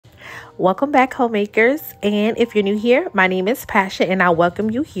Welcome back, homemakers. And if you're new here, my name is Pasha and I welcome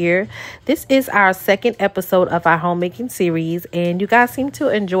you here. This is our second episode of our homemaking series, and you guys seem to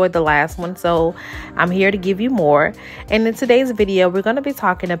enjoy the last one, so I'm here to give you more. And in today's video, we're going to be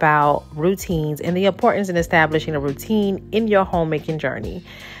talking about routines and the importance in establishing a routine in your homemaking journey.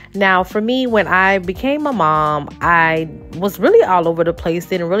 Now, for me, when I became a mom, I was really all over the place,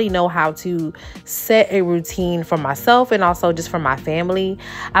 didn't really know how to set a routine for myself and also just for my family.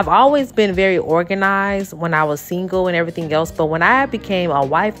 I've always been very organized when I was single and everything else, but when I became a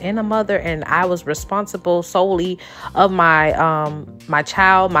wife and a mother and I was responsible solely of my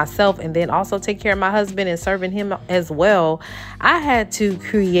child, myself, and then also take care of my husband and serving him as well, I had to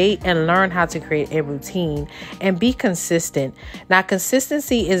create and learn how to create a routine and be consistent. Now,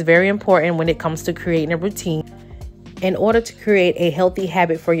 consistency is very important when it comes to creating a routine. In order to create a healthy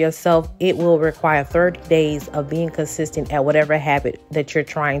habit for yourself, it will require 30 days of being consistent at whatever habit that you're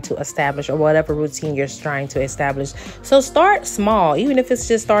trying to establish or whatever routine you're trying to establish. So start small, even if it's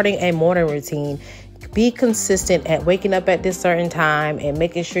just starting a morning routine. Be consistent at waking up at this certain time and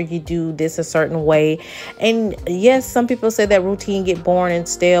making sure you do this a certain way. And yes, some people say that routine get boring and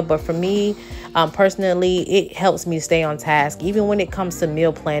stale, but for me, personally, it helps me stay on task. Even when it comes to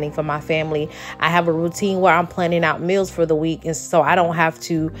meal planning for my family, I have a routine where I'm planning out meals for the week, and so I don't have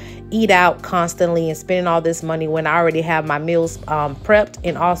to eat out constantly and spending all this money when I already have my meals prepped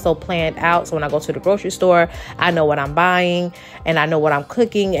and also planned out. So when I go to the grocery store, I know what I'm buying and I know what I'm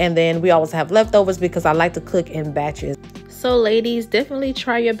cooking, and then we always have leftovers because I like to cook in batches. So ladies, definitely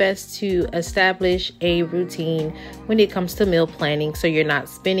try your best to establish a routine when it comes to meal planning, so you're not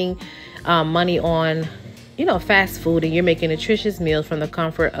spending money on, fast food, and you're making nutritious meals from the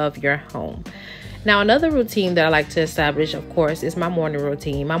comfort of your home. Now, another routine that I like to establish, of course, is my morning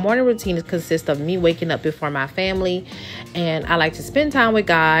routine. My morning routine consists of me waking up before my family, and I like to spend time with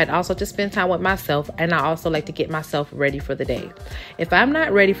God, also to spend time with myself, and I also like to get myself ready for the day. If I'm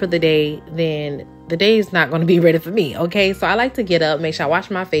not ready for the day, then the day is not going to be ready for me, okay? So I like to get up, make sure I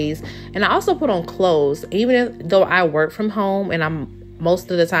wash my face, and I also put on clothes, even though I work from home, and I'm most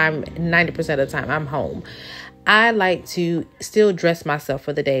of the time, 90% of the time, I'm home. I like to still dress myself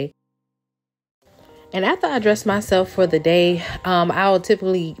for the day. And after I dress myself for the day, I'll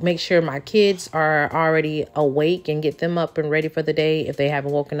typically make sure my kids are already awake and get them up and ready for the day if they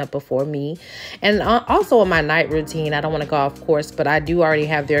haven't woken up before me. And also in my night routine, I don't want to go off course, but I do already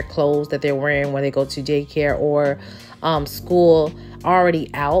have their clothes that they're wearing when they go to daycare or school already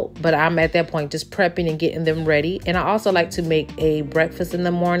out, but I'm at that point just prepping and getting them ready. And I also like to make a breakfast in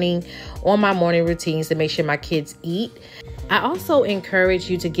the morning on my morning routines to make sure my kids eat. I also encourage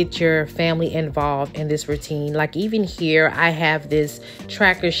you to get your family involved in this routine. Like even here, I have this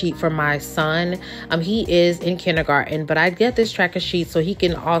tracker sheet for my son. He is in kindergarten, but I get this tracker sheet so he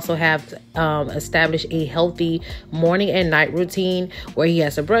can also have establish a healthy morning and night routine where he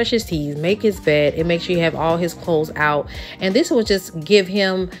has to brush his teeth, make his bed, and make sure you have all his clothes out. And this will just give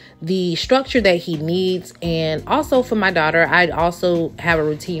him the structure that he needs. And also for my daughter, I also have a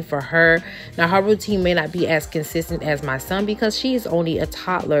routine for her. Now, her routine may not be as consistent as my son because she is only a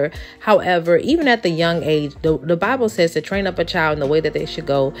toddler. However, even at the young age, the Bible says to train up a child in the way that they should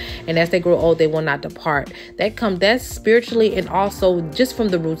go, and as they grow old, they will not depart. That's spiritually, and also just from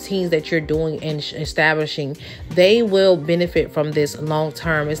the routines that you're doing and establishing, they will benefit from this long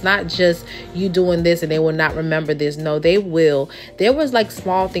term. It's not just you doing this and they will not remember this. No, they will. There was like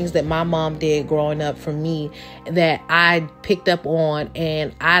small things that my mom did growing up for me that I picked up on,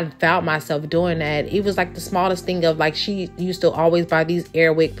 and I found myself doing that. It was like the smallest thing of like, she used to always buy these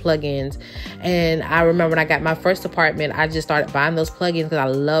Airwick plugins, and I remember when I got my first apartment, I just started buying those plugins because I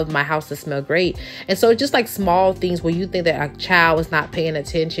love my house to smell great. And so just like small things where you think that a child is not paying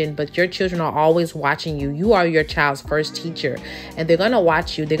attention, but your children are always watching you. You are your child's first teacher, and they're going to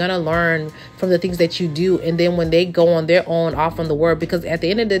watch you. They're going to learn from the things that you do. And then when they go on their own off on the world, because at the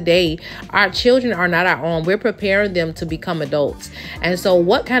end of the day, our children are not our own. We're preparing them to become adults. And so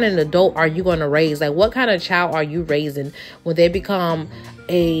what kind of an adult are you going to raise? Like, what kind of child are you raising when they become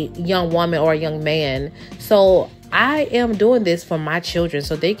a young woman or a young man? So I am doing this for my children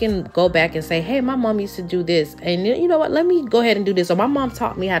so they can go back and say, hey, my mom used to do this, and you know what, let me go ahead and do this. Or my mom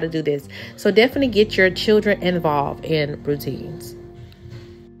taught me how to do this. So definitely get your children involved in routines.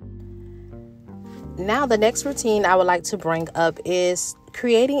 Now, the next routine I would like to bring up is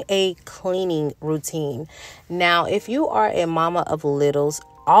creating a cleaning routine. Now, if you are a mama of littles,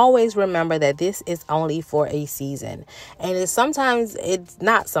 always remember that this is only for a season. And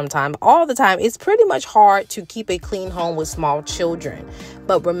all the time, it's pretty much hard to keep a clean home with small children.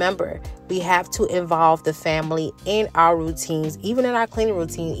 But remember, we have to involve the family in our routines, even in our cleaning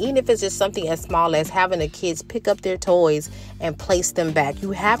routine, even if it's just something as small as having the kids pick up their toys and place them back.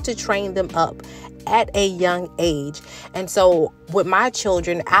 You have to train them up at a young age. And so with my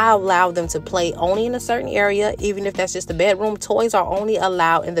children, I allow them to play only in a certain area, even if that's just the bedroom. Toys are only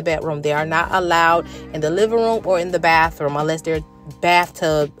allowed in the bedroom. They are not allowed in the living room or in the bathroom unless they're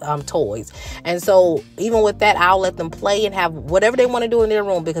bathtub toys. And so even with that, I'll let them play and have whatever they want to do in their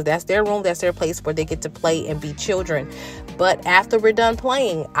room, because that's their room, that's their place where they get to play and be children. But after we're done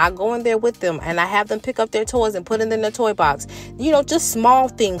playing, I go in there with them and I have them pick up their toys and put them in the toy box. Just small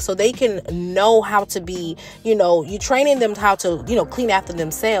things so they can know how to be, you training them how to, clean after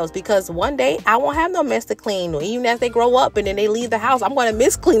themselves, because one day I won't have no mess to clean. Even as they grow up and then they leave the house, I'm going to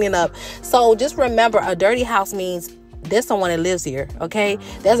miss cleaning up. So just remember, a dirty house means there's someone that lives here, okay?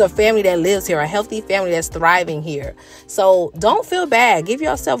 There's a family that lives here, a healthy family that's thriving here. So don't feel bad. Give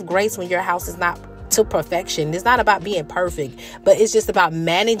yourself grace when your house is not to perfection. It's not about being perfect, but it's just about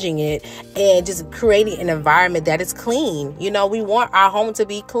managing it and just creating an environment that is clean. We want our home to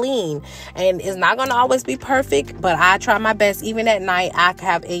be clean, and it's not going to always be perfect, but I try my best. Even at night, I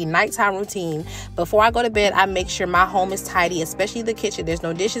have a nighttime routine. Before I go to bed, I make sure my home is tidy, especially the kitchen. There's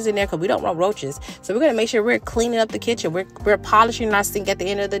no dishes in there because we don't want roaches. So we're going to make sure we're cleaning up the kitchen. We're polishing our sink at the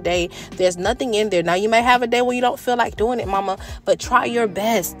end of the day. There's nothing in there. Now, you may have a day where you don't feel like doing it, mama, but try your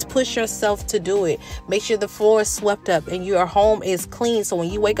best. Push yourself to do it. Make sure the floor is swept up and your home is clean. So when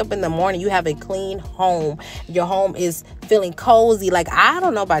you wake up in the morning, you have a clean home. Your home is feeling cozy. Like, I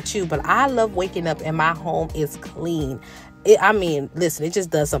don't know about you, but I love waking up and my home is clean. Listen, it just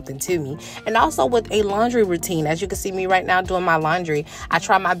does something to me. And also with a laundry routine, as you can see me right now doing my laundry, I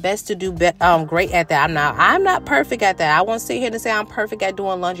try my best to do great at that. I'm not perfect at that. I won't sit here to say I'm perfect at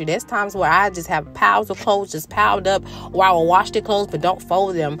doing laundry. There's times where I just have piles of clothes just piled up, or I will wash the clothes but don't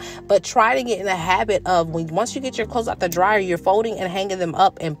fold them. But try to get in the habit of once you get your clothes out the dryer, you're folding and hanging them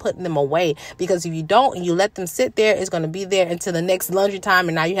up and putting them away. Because if you don't and you let them sit there, it's going to be there until the next laundry time,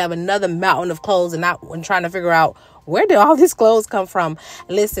 and now you have another mountain of clothes and trying to figure out, where did all these clothes come from?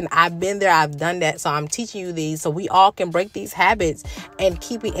 Listen, I've been there. I've done that. So I'm teaching you these so we all can break these habits and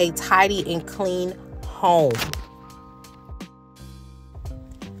keeping a tidy and clean home.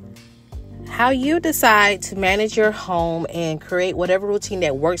 How you decide to manage your home and create whatever routine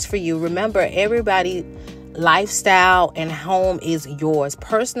that works for you. Remember, everybody lifestyle and home is yours.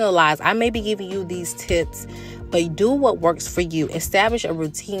 Personalized. I may be giving you these tips, but do what works for you. Establish a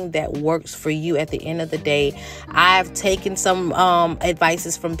routine that works for you at the end of the day. I've taken some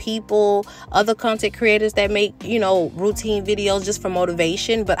advices from people, other content creators that make, routine videos just for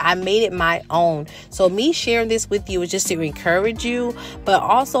motivation, but I made it my own. So me sharing this with you is just to encourage you, but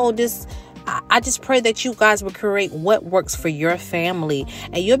also I just pray that you guys will create what works for your family,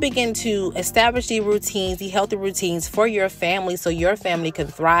 and you'll begin to establish the routines, the healthy routines for your family, so your family can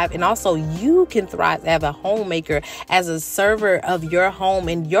thrive, and also you can thrive as a homemaker, as a server of your home.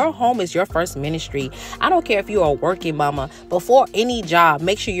 And your home is your first ministry. I don't care if you are a working mama. Before any job,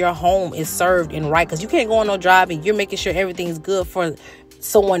 make sure your home is served and right, because you can't go on no job and you're making sure everything's good for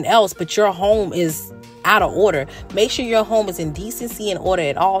someone else, but your home is out of order. Make sure your home is in decency and order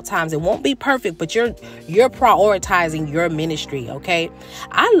at all times. It won't be perfect, but you're prioritizing your ministry, okay?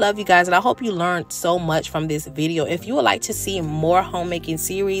 I love you guys, and I hope you learned so much from this video. If you would like to see more homemaking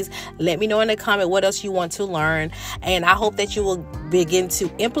series, let me know in the comment what else you want to learn, and I hope that you will begin to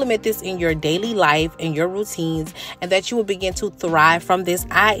implement this in your daily life and your routines, and that you will begin to thrive from this.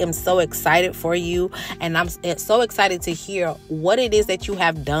 I am so excited for you, and I'm so excited to hear what it is that you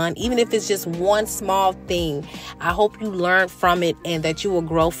have done, even if it's just one small thing. I hope you learn from it and that you will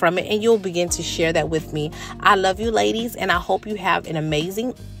grow from it, and you'll begin to share that with me. I love you, ladies, and I hope you have an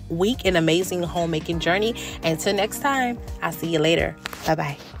amazing week, an amazing homemaking journey. Until next time, I'll see you later.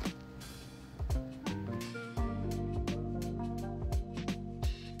 Bye-bye.